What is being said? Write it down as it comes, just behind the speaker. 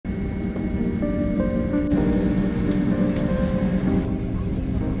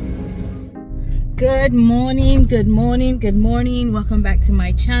Good morning, good morning, good morning. Welcome back to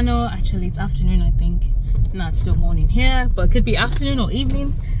my channel. Actually, it's afternoon, I think. No, it's still morning here, but it could be afternoon or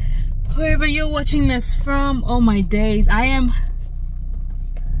evening, wherever you're watching this from. Oh my days, I am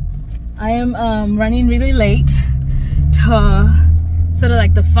running really late to sort of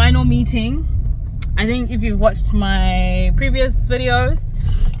like the final meeting. I think if you've watched my previous videos,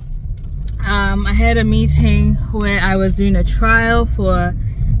 I had a meeting where I was doing a trial for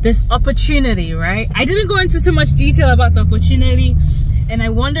this opportunity, right? I didn't go into too much detail about the opportunity, and I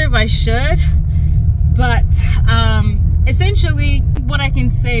wonder if I should, but essentially what I can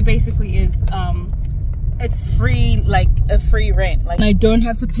say basically is it's free, like a free rent. Like, I don't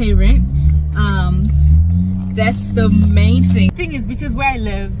have to pay rent. That's the main thing. The thing is, because where I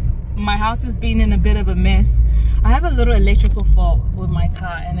live, my house has been in a bit of a mess. I have a little electrical fault with my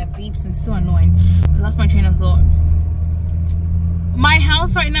car and it beeps and it's so annoying. I lost my train of thought. My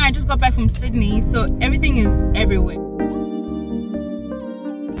house right now, I just got back from Sydney, so everything is everywhere.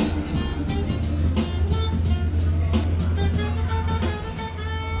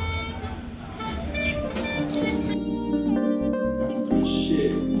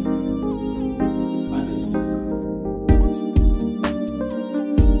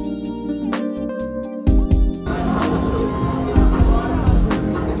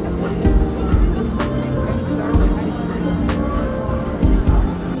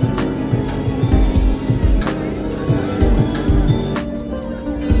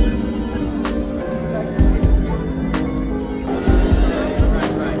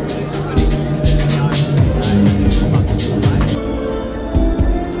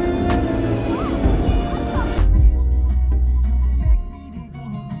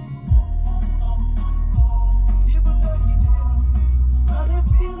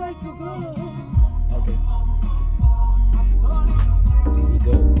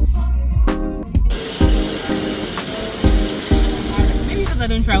 I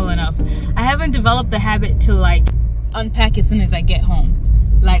don't travel enough. I haven't developed the habit to like unpack as soon as I get home.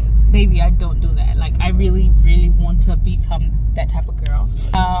 Like, baby, I don't do that. Like, I really want to become that type of girl.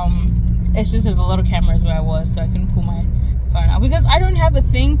 It's just there's a lot of cameras where I was, so I couldn't pull my phone out because I don't have a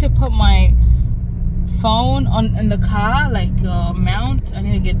thing to put my phone on in the car, like mount. I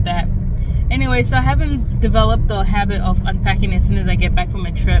need to get that. Anyway, so I haven't developed the habit of unpacking as soon as I get back from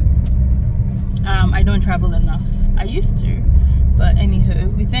a trip. I don't travel enough. I used to. But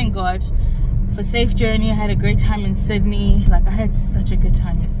anywho, we thank God for safe journey. I had a great time in Sydney. Like, I had such a good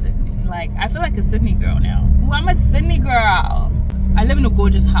time in Sydney. Like, I feel like a Sydney girl now. Ooh, I'm a Sydney girl. I live in a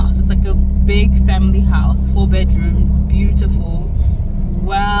gorgeous house. It's like a big family house, 4 bedrooms, beautiful.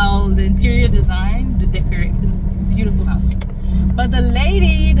 Well, the interior design, the beautiful house. But the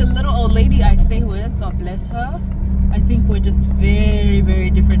lady, the little old lady I stay with, God bless her, I think we're just very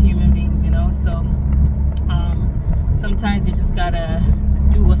different human beings, you know. So sometimes you just gotta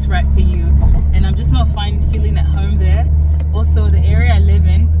do what's right for you, and I'm just not feeling at home there. Also, the area I live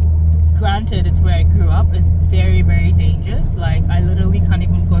in, granted it's where I grew up, it's very dangerous. Like, I literally can't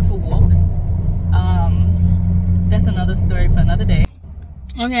even go for walks. That's another story for another day.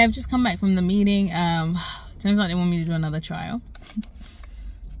 Okay, I've just come back from the meeting. Turns out they want me to do another trial,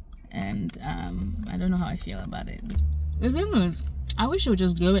 and I don't know how I feel about it. The thing is, I wish it would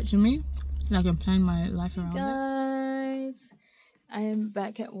just give it to me so I can plan my life around it. I am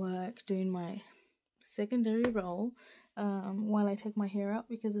back at work doing my secondary role while I take my hair out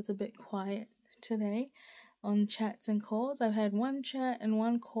because it's a bit quiet today on chats and calls. I've had 1 chat and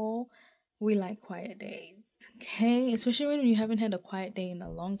 1 call. We like quiet days, okay? Especially when you haven't had a quiet day in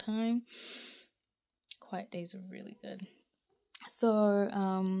a long time. Quiet days are really good. So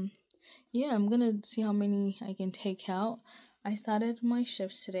yeah, I'm gonna see how many I can take out. I started my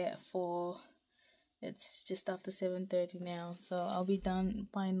shifts today at 4. It's just after 7:30 now, so I'll be done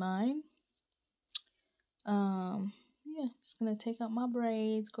by 9. Yeah, just gonna take out my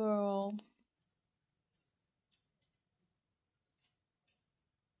braids, girl.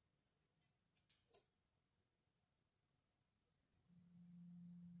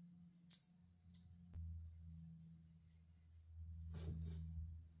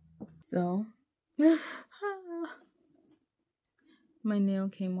 So my nail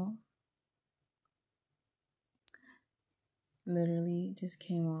came off. Literally just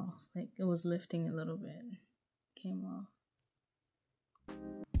came off. Like, it was lifting a little bit. Came off.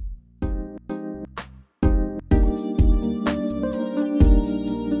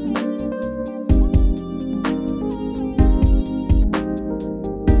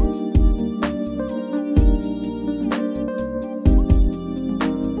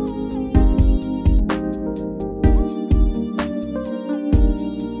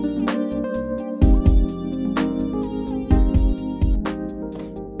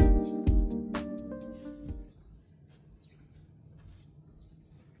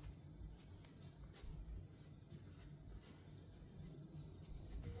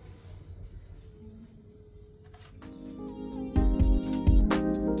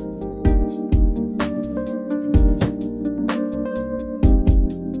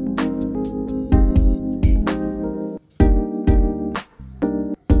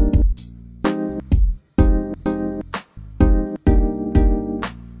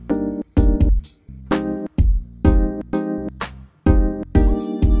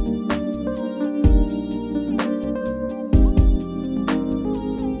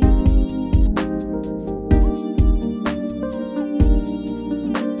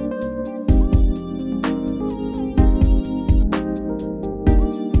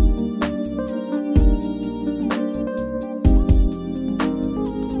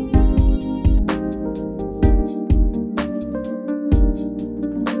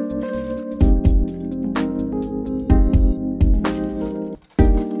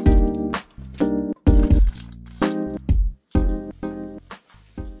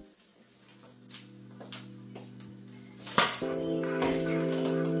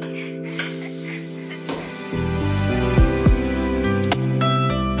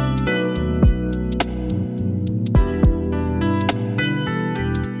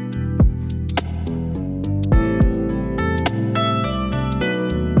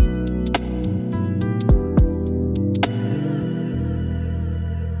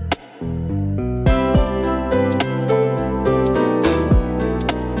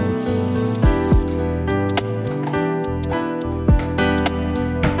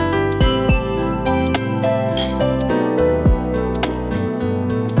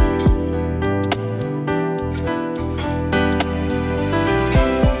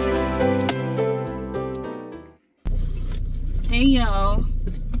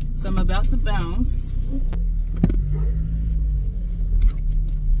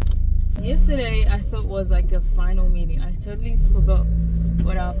 Yesterday I thought was like a final meeting. I totally forgot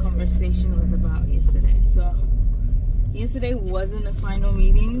what our conversation was about yesterday. So yesterday wasn't a final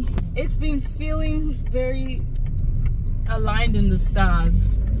meeting. It's been feeling very aligned in the stars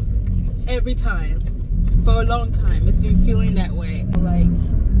every time. For a long time it's been feeling that way. Like,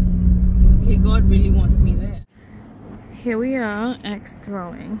 okay, God really wants me there. Here we are, axe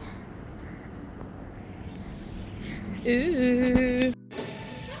throwing. Ooh.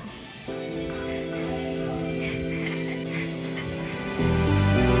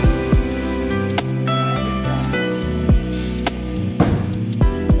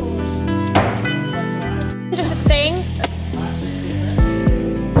 Just a thing.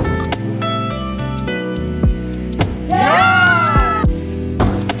 Yeah!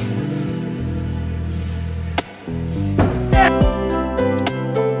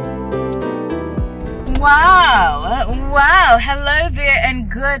 Wow, hello there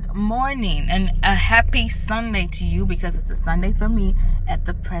and good morning and a happy Sunday to you, because it's a Sunday for me at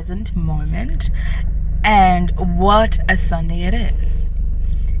the present moment. And what a Sunday it is.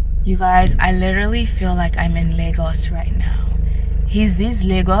 You guys, I literally feel like I'm in Lagos right now. Is this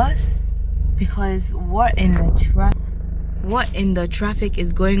Lagos? Because what in the traffic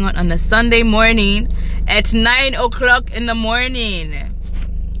is going on a Sunday morning at 9 o'clock in the morning?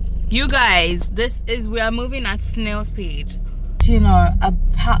 You guys, we are moving at snail speed. You know,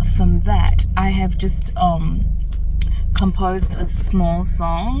 apart from that, I have just composed a small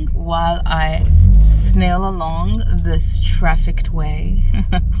song while I snail along this trafficked way.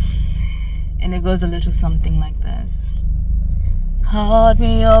 And it goes a little something like this. Hold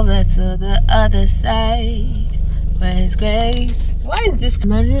me over to the other side, where His grace. Why is this?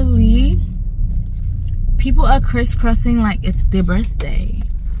 Literally, people are crisscrossing like it's their birthday.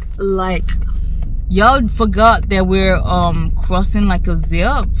 Like, y'all forgot that we're crossing like a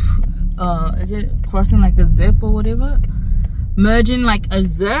zip. Is it crossing like a zip or whatever? Merging like a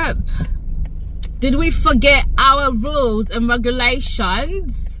zip. Did we forget our rules and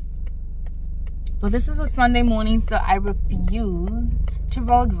regulations? But this is a Sunday morning, so I refuse to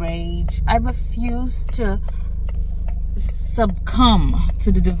road rage. I refuse to succumb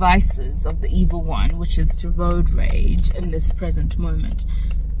to the devices of the evil one, which is to road rage in this present moment.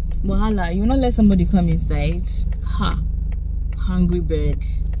 Wahala, you not let somebody come inside. Ha, hungry bird.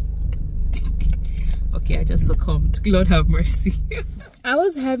 Okay, I just succumbed. Lord have mercy. I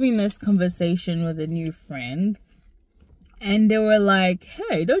was having this conversation with a new friend, and they were like,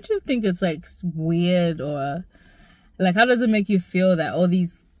 hey, don't you think it's like weird, or like, how does it make you feel that all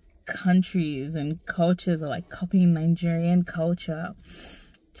these countries and cultures are like copying Nigerian culture?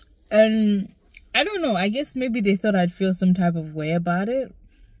 And I don't know, I guess maybe they thought I'd feel some type of way about it.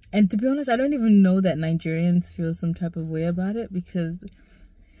 And to be honest, I don't even know that Nigerians feel some type of way about it, because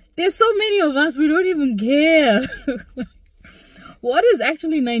there's so many of us, we don't even care. What is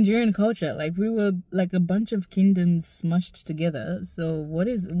actually Nigerian culture? Like, we were like a bunch of kingdoms smushed together. So what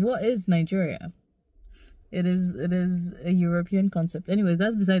is Nigeria? It is a European concept. Anyways,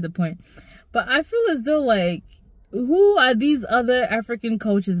 that's beside the point. But I feel as though, like, who are these other African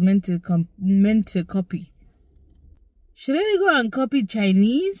cultures meant to copy? Should they go and copy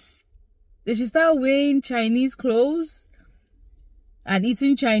Chinese? They should start wearing Chinese clothes and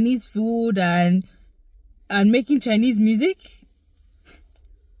eating Chinese food and making Chinese music.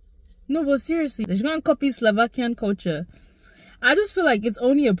 No, but seriously, they should go and copy Slovakian culture. I just feel like it's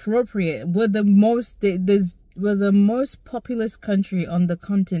only appropriate. We're the most populous country on the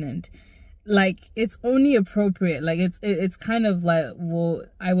continent. Like, it's only appropriate. Like, it's kind of like, well,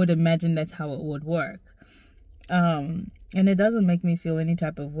 I would imagine that's how it would work. And it doesn't make me feel any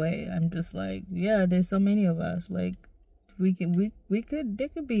type of way. I'm just like, yeah, there's so many of us. Like, there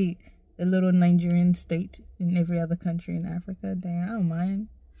could be a little Nigerian state in every other country in Africa. Dang, I don't mind.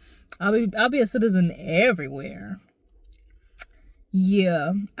 I'll be a citizen everywhere.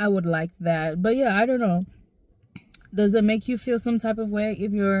 Yeah, I would like that. But yeah, I don't know. Does it make you feel some type of way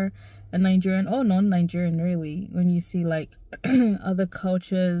if you're a Nigerian or non-Nigerian, really, when you see like other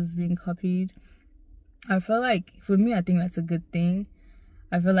cultures being copied? I feel like, for me, I think that's a good thing.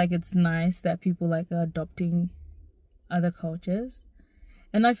 I feel like it's nice that people like are adopting other cultures.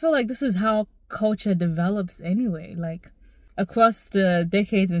 And I feel like this is how culture develops anyway. Like, across the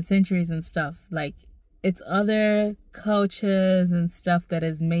decades and centuries and stuff, like, it's other cultures and stuff that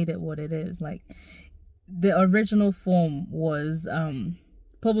has made it what it is. Like, the original form was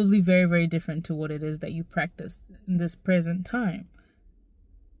probably very, very different to what it is that you practice in this present time,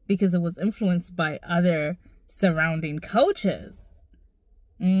 because it was influenced by other surrounding cultures.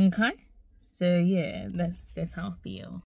 Okay, so yeah, that's how I feel.